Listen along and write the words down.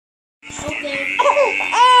Okay.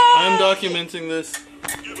 I'm documenting this.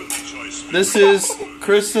 This is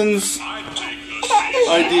Kristen's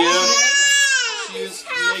idea. She's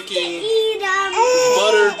making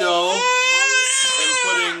butter dough and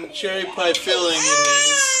putting cherry pie filling in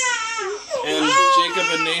these. And Jacob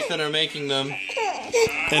and Nathan are making them.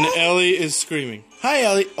 And Ellie is screaming. Hi,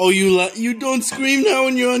 Ellie. Oh, you don't scream now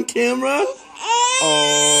when you're on camera?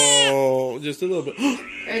 Oh, just a little bit. A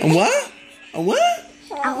what? A what?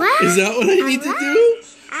 A what? Is that what I need to do?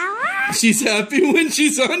 She's happy when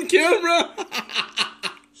she's on camera.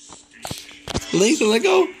 Nathan, let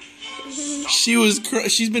go.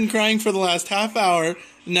 She's been crying for the last half hour.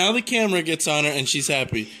 Now the camera gets on her and she's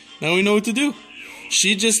happy. Now we know what to do.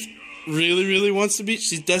 She just really, really wants to be.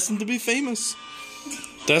 She's destined to be famous.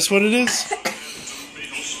 That's what it is.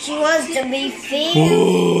 She wants to be famous.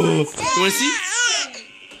 Whoa. You want to see?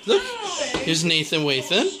 Look. Here's Nathan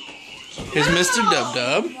Wathan. Here's Mr. Dub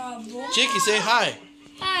Dub. Jakey, say hi.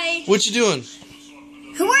 Hi. What you doing?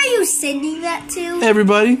 Who are you sending that to?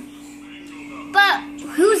 Everybody. But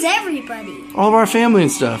who's everybody? All of our family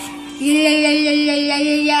and stuff. The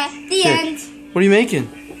end. What are you making?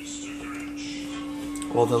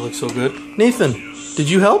 Oh, that looks so good. Nathan, did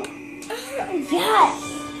you help? Yes.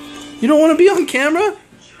 You don't want to be on camera?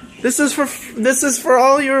 This is for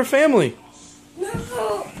all your family. No.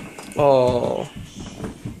 Oh.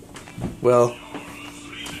 Well.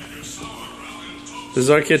 This is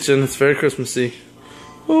our kitchen. It's very Christmassy.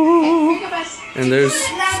 Oh. And there's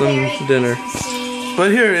some dinner.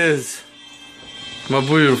 But here is my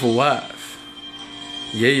beautiful wife.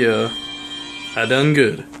 Yeah. I done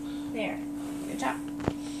good. There. Good job.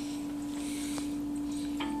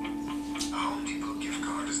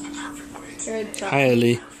 Good job. Hi,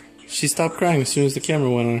 Ellie. She stopped crying as soon as the camera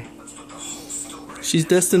went on her. She's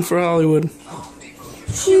destined for Hollywood.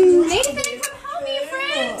 Nathan, help me,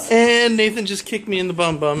 friend. And Nathan just kicked me in the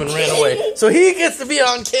bum and ran away. So he gets to be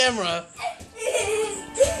on camera.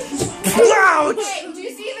 Ouch! Hey, do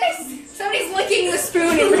you see this? Somebody's licking the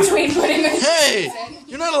spoon in between putting it. Hey!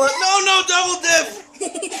 You're not allowed. No, double dip!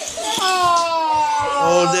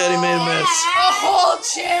 Oh, Daddy made a mess. A whole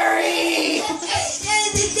cherry!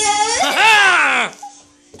 Ha-ha!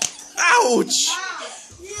 Ouch!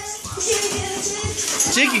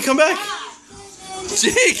 Jakey, come back.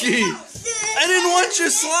 Jakey! I didn't want your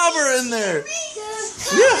slobber in there.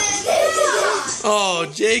 Yeah. Oh,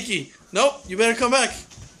 Jakey. Nope, you better come back.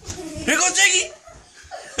 Here goes Jakey!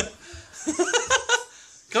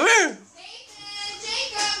 Come here.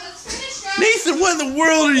 Nathan, what in the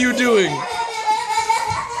world are you doing?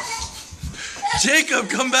 Jacob,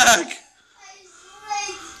 come back.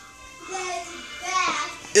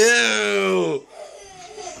 Ew.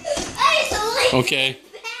 Okay.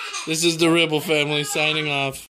 This is the Ribble family signing off.